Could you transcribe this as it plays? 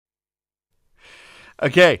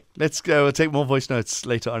Okay, let's go. We'll take more voice notes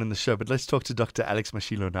later on in the show, but let's talk to Dr. Alex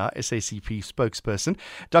Mashilo now, SACP spokesperson.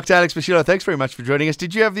 Dr. Alex Mashilo, thanks very much for joining us.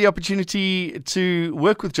 Did you have the opportunity to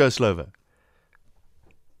work with Joe Slovo?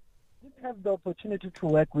 I didn't have the opportunity to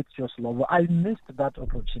work with Joe Slovo. I missed that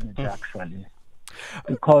opportunity, actually,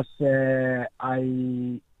 because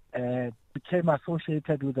I became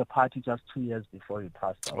associated with the party just 2 years before he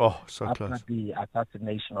passed away. Oh, so after close. the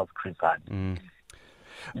assassination of Chris Hani.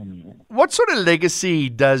 What sort of legacy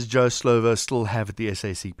does Joe Slovo still have at the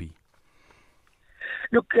SACP?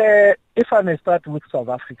 Look, if I may start with South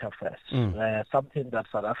Africa first, something that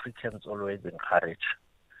South Africans always encourage.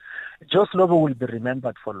 Joe Slovo will be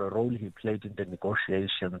remembered for the role he played in the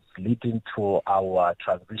negotiations leading to our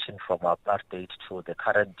transition from apartheid to the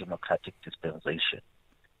current democratic dispensation.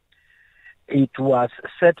 It was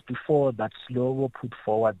said before that Slovo put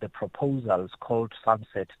forward the proposals called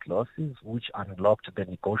sunset clauses, which unlocked the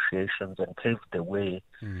negotiations and paved the way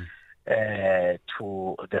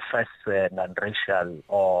to the first non-racial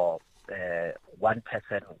or one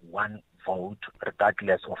person, one vote,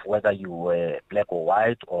 regardless of whether you were black or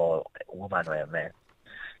white or a woman or a man.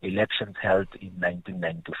 Elections held in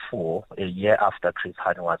 1994, a year after Chris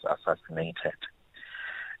Hani was assassinated.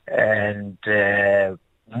 And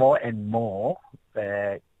more and more,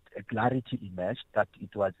 clarity emerged that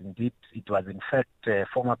it was in fact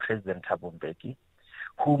former President Thabo Mbeki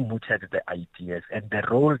who mooted the ideas, and the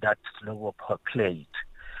role that Slovo played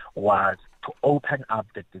was to open up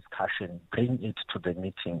the discussion, bring it to the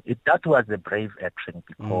meeting. That was a brave action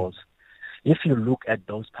because if you look at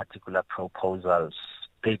those particular proposals,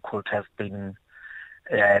 they could have been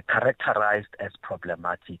characterized as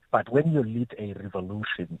problematic. But when you lead a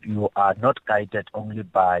revolution, you are not guided only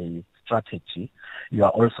by strategy, you are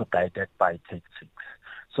also guided by tactics.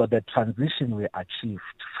 So the transition we achieved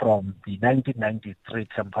from the 1993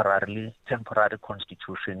 temporary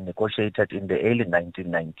constitution negotiated in the early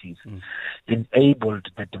 1990s enabled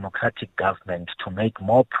the democratic government to make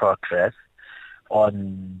more progress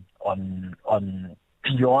on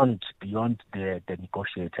beyond the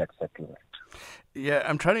negotiated settlement. Yeah,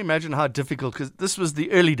 I'm trying to imagine how difficult, because this was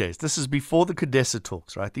the early days. This is before the Cadessa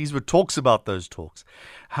talks, right? These were talks about those talks.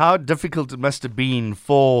 How difficult it must have been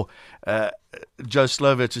for Joe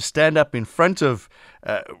Slovo to stand up in front of,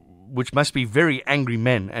 which must be very angry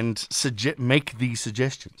men, and make these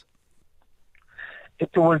suggestions. It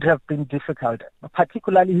would have been difficult.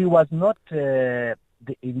 Particularly, he was not the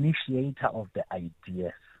initiator of the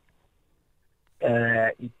ideas.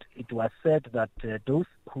 It was said that those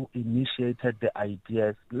who initiated the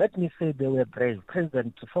ideas, let me say they were brave.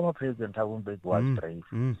 Former President Thabo Mbeki was brave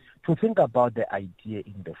to think about the idea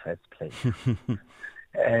in the first place.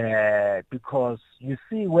 Because you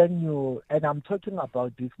see, and I'm talking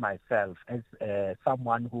about this myself as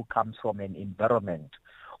someone who comes from an environment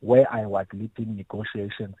where I was leading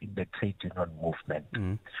negotiations in the trade union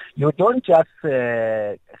movement. You don't just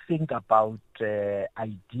think about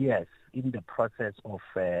ideas in the process of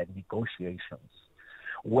negotiations.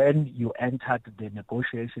 When you entered the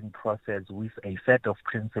negotiation process with a set of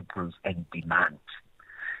principles and demands.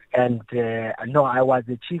 And I was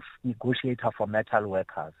the chief negotiator for metal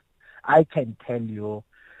workers. I can tell you,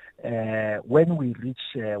 when we reach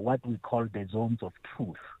what we call the zones of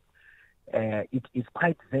truth, it is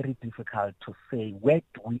quite very difficult to say where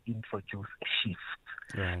do we introduce a shift.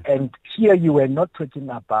 Right. And here you were not talking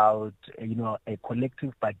about, a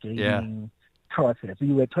collective bargaining process.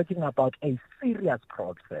 You were talking about a serious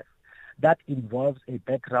process that involves a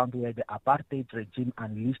background where the apartheid regime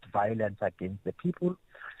unleashed violence against the people,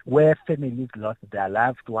 where families lost their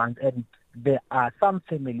loved ones, and there are some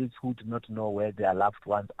families who do not know where their loved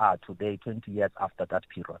ones are today, 20 years after that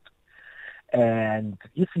period. And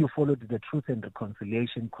if you followed the Truth and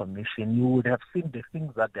Reconciliation Commission, you would have seen the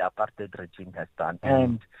things that the apartheid regime has done.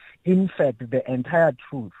 And in fact, the entire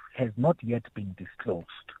truth has not yet been disclosed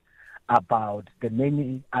about the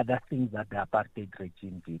many other things that the apartheid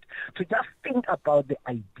regime did. To just think about the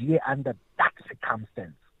idea under that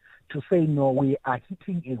circumstance, to say, no, we are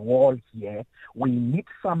hitting a wall here. We need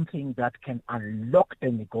something that can unlock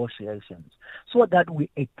the negotiations so that we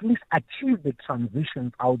at least achieve the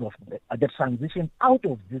transition out of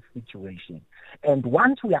this situation. And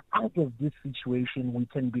once we are out of this situation, we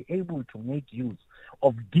can be able to make use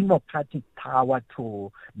of democratic power to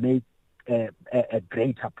make a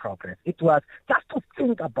greater progress. It was just to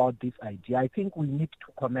think about this idea. I think we need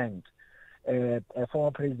to commend former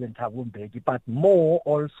President Thabo Mbeki, but more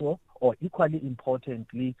also, or equally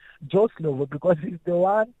importantly, Joe Slovo, because he's the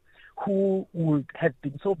one who would have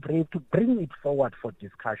been so brave to bring it forward for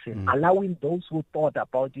discussion, allowing those who thought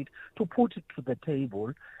about it to put it to the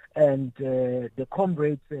table And the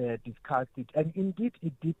comrades discussed it, and indeed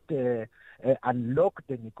it did unlock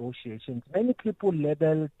the negotiations. Many people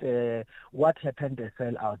labeled what happened a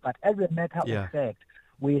sellout, but as a matter of fact,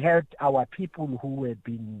 we had our people who had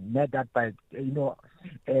been murdered by,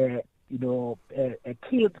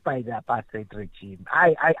 killed by the apartheid regime.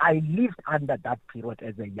 I lived under that period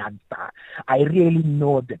as a youngster. I really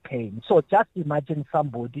know the pain. So just imagine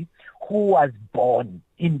somebody who was born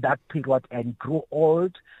in that period and grew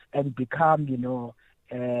old and become,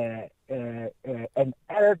 an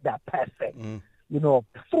elder person,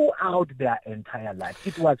 throughout their entire life.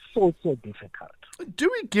 It was so difficult. Do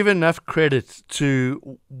we give enough credit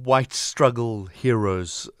to white struggle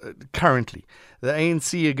heroes currently? The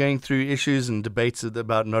ANC are going through issues and debates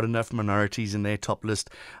about not enough minorities in their top list.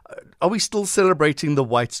 Are we still celebrating the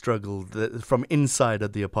white struggle from inside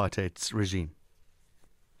of the apartheid regime?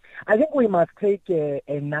 I think we must take a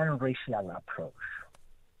non-racial approach.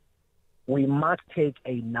 We must take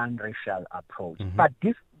a non-racial approach. Mm-hmm. But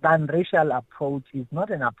this non-racial approach is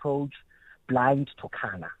not an approach blind to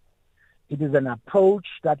color. It is an approach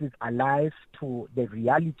that is alive to the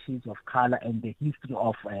realities of color and the history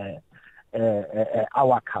of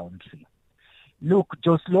our country. Look,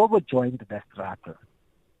 Joe Slovo joined the struggle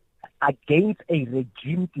against a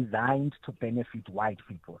regime designed to benefit white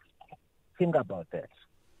people. Think about that.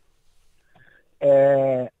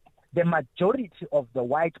 The majority of the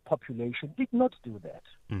white population did not do that.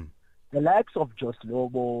 Mm. The likes of Joe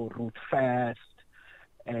Slovo, Ruth First,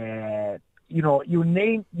 you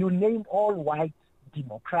name all white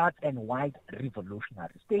Democrats and white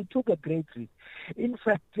revolutionaries. They took a great risk. In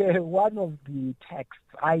fact, one of the texts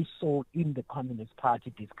I saw in the Communist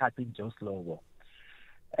Party discussing Joe Slovo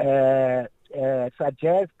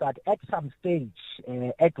suggests that at some stage,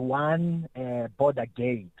 at one border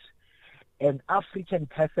gate, an African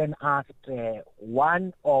person asked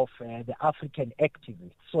one of the African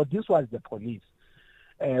activists, so this was the police,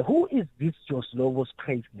 who is this Joe Slovo's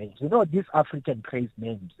praise names? These African praise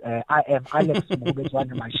names. I am Alex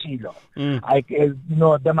Mashilo.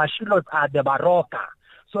 The Mashilos are the Baroka.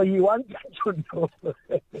 So he wanted to know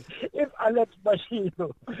if Alex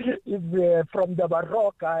Mashilo is from the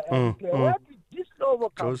Baroka and where did this Slovo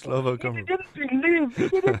come from? He didn't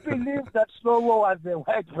believe that Slovo was a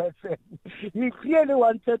white person. He really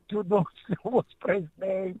wanted to know Slovo's praise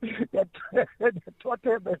name, the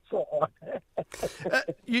totem and so on.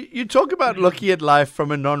 You talk about looking at life from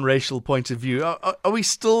a non-racial point of view. Are we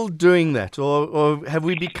still doing that? Or have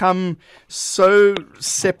we become so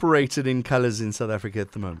separated in colors in South Africa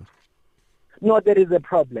at the moment? No, there is a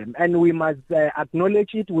problem, and we must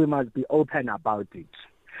acknowledge it. We must be open about it.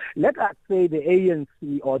 Let us say the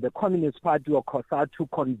ANC or the Communist Party or COSATU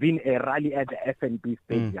convene a rally at the FNB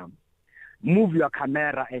Stadium. Move your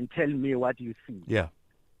camera and tell me what you see. Yeah,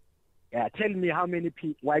 tell me how many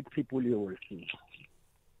white people you will see.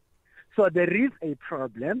 So there is a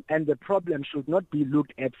problem, and the problem should not be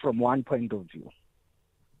looked at from one point of view.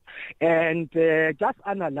 And just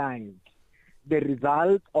analyze the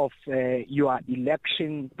result of your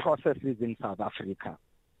election processes in South Africa.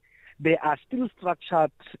 They are still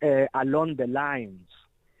structured along the lines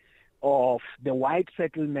of the white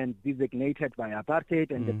settlements designated by apartheid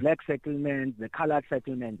and the black settlements, the colored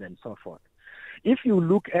settlements, and so forth. If you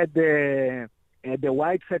look at the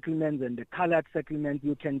white settlements and the colored settlements,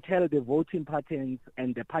 you can tell the voting patterns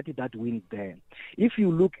and the party that wins there. If you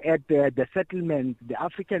look at the settlements, the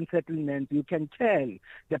African settlements, you can tell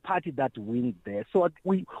the party that wins there. So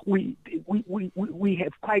we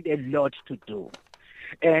have quite a lot to do.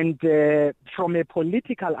 And from a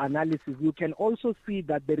political analysis, you can also see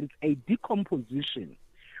that there is a decomposition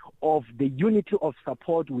of the unity of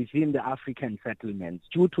support within the African settlements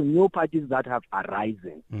due to new parties that have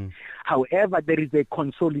arisen. However, there is a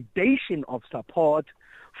consolidation of support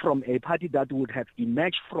from a party that would have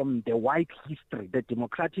emerged from the white history, the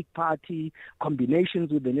Democratic Party,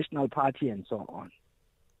 combinations with the National Party, and so on.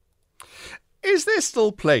 Is there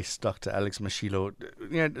still place, Dr. Alex Mashilo,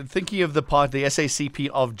 thinking of the party, the SACP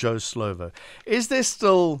of Joe Slovo, is there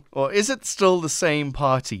still, or is it still the same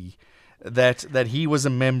party that he was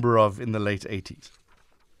a member of in the late 80s?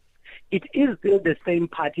 It is still the same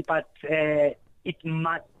party, but it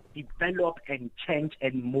must develop and change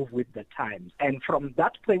and move with the times. And from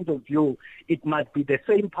that point of view, it must be the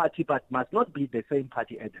same party, but must not be the same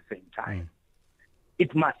party at the same time.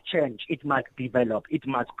 It must change, it must develop, it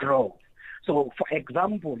must grow. So, for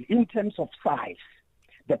example, in terms of size,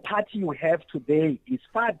 the party you have today is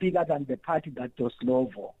far bigger than the party that Joe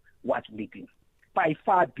Slovo was leading. By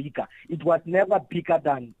far bigger. It was never bigger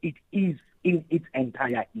than it is in its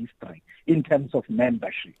entire history in terms of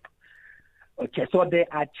membership. Okay, so there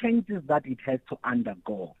are changes that it has to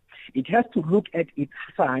undergo. It has to look at its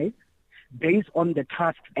size based on the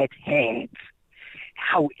tasks at hand.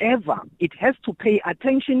 However, it has to pay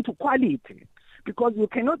attention to quality, because you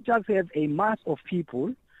cannot just have a mass of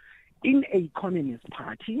people in a communist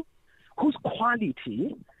party whose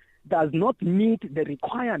quality does not meet the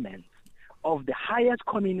requirements of the highest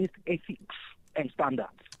communist ethics and standards.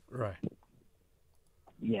 Right.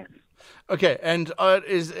 Yes. Okay, and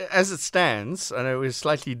as it stands, I know we're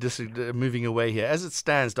slightly moving away here. As it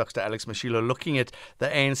stands, Dr. Alex Mashilo, looking at the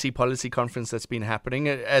ANC policy conference that's been happening,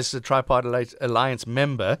 as a Tripartite Alliance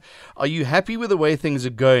member, are you happy with the way things are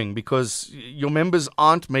going? Because your members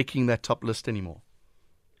aren't making that top list anymore.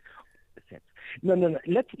 No.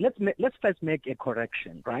 Let's first make a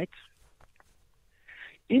correction, right?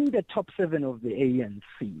 In the top 7 of the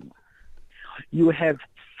ANC, you have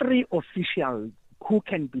 3 officials who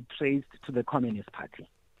can be traced to the Communist Party.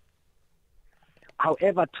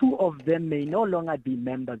 However, 2 of them may no longer be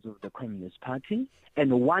members of the Communist Party,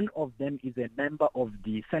 and 1 of them is a member of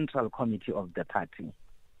the Central Committee of the party.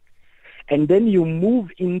 And then you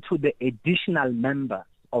move into the additional members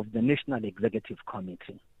of the National Executive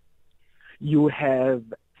Committee. You have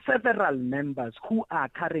several members who are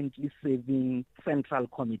currently serving Central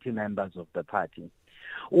Committee members of the party.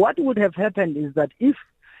 What would have happened is that if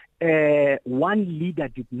one leader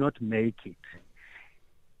did not make it,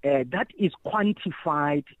 that is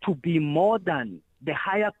quantified to be more than the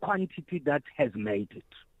higher quantity that has made it.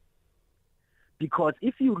 Because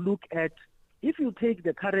if you take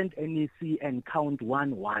the current NEC and count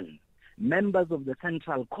 1-1, members of the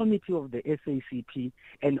Central Committee of the SACP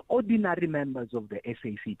and ordinary members of the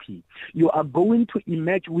SACP, you are going to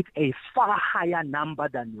emerge with a far higher number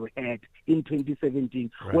than you had in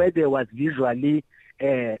 2017, right, where there was usually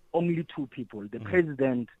only 2 people, the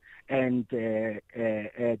president and the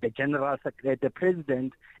general secretary, the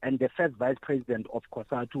president and the first vice president of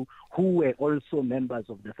COSATU, who were also members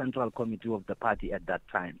of the Central Committee of the party at that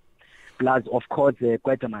time. Plus, of course,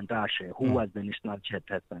 Kweta Mantashe, who was the national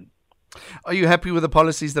chairperson. Are you happy with the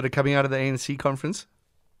policies that are coming out of the ANC conference?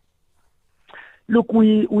 Look,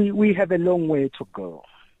 we have a long way to go.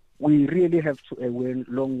 We really have a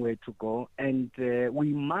long way to go, and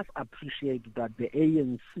we must appreciate that the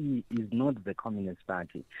ANC is not the Communist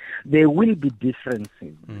Party. There will be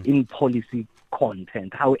differences in policy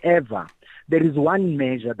content. However, there is one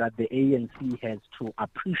measure that the ANC has to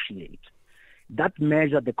appreciate. That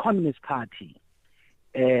measure the Communist Party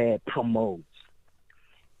promotes.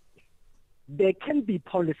 There can be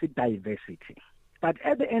policy diversity. But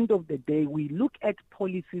at the end of the day, we look at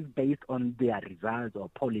policies based on their results or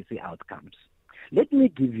policy outcomes. Let me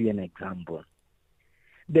give you an example.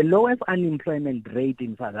 The lowest unemployment rate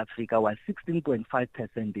in South Africa was 16.5% in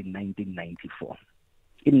 1994.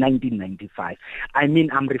 In 1995.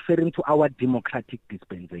 I'm referring to our democratic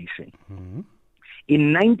dispensation. Mm-hmm.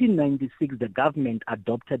 In 1996, the government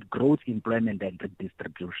adopted growth, employment, and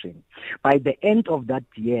redistribution. By the end of that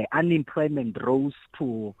year, unemployment rose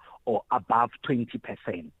to or above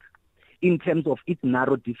 20% in terms of its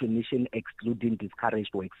narrow definition, excluding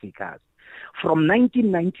discouraged work seekers. From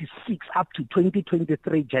 1996 up to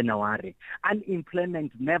 2023 January,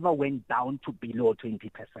 unemployment never went down to below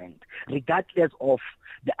 20%, regardless of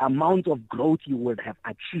the amount of growth you would have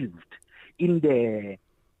achieved in the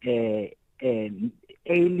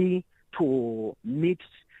early to mid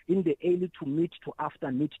to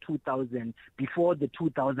after mid-2000, before the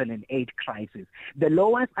 2008 crisis. The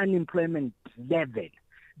lowest unemployment level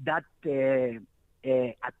that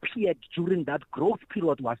appeared during that growth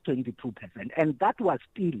period was 22%, and that was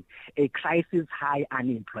still a crisis-high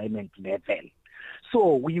unemployment level.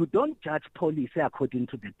 So we don't judge policy according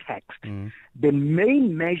to the text. The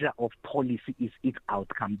main measure of policy is its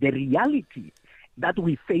outcome. The reality that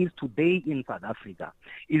we face today in South Africa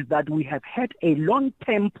is that we have had a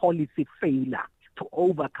long-term policy failure to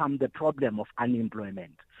overcome the problem of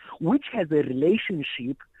unemployment, which has a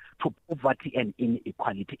relationship to poverty and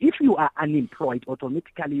inequality. If you are unemployed,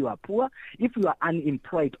 automatically you are poor. If you are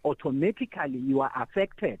unemployed, automatically you are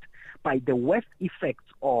affected by the worst effects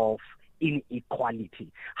of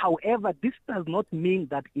inequality. However, this does not mean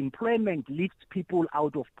that employment lifts people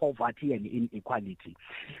out of poverty and inequality.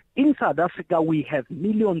 In South Africa, we have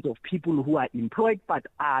millions of people who are employed but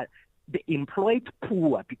are the employed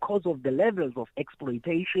poor because of the levels of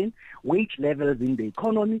exploitation, wage levels in the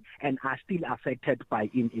economy, and are still affected by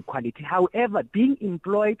inequality. However, being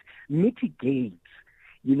employed mitigates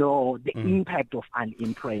the impact of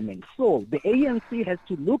unemployment. So the ANC has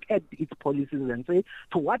to look at its policies and say,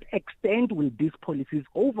 to what extent will these policies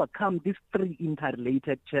overcome these three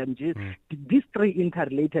interrelated challenges, these three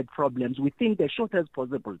interrelated problems within the shortest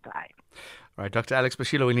possible time? All right, Dr. Alex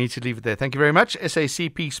Mashilo, we need to leave it there. Thank you very much.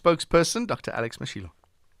 SACP spokesperson, Dr. Alex Mashilo.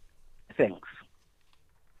 Thanks.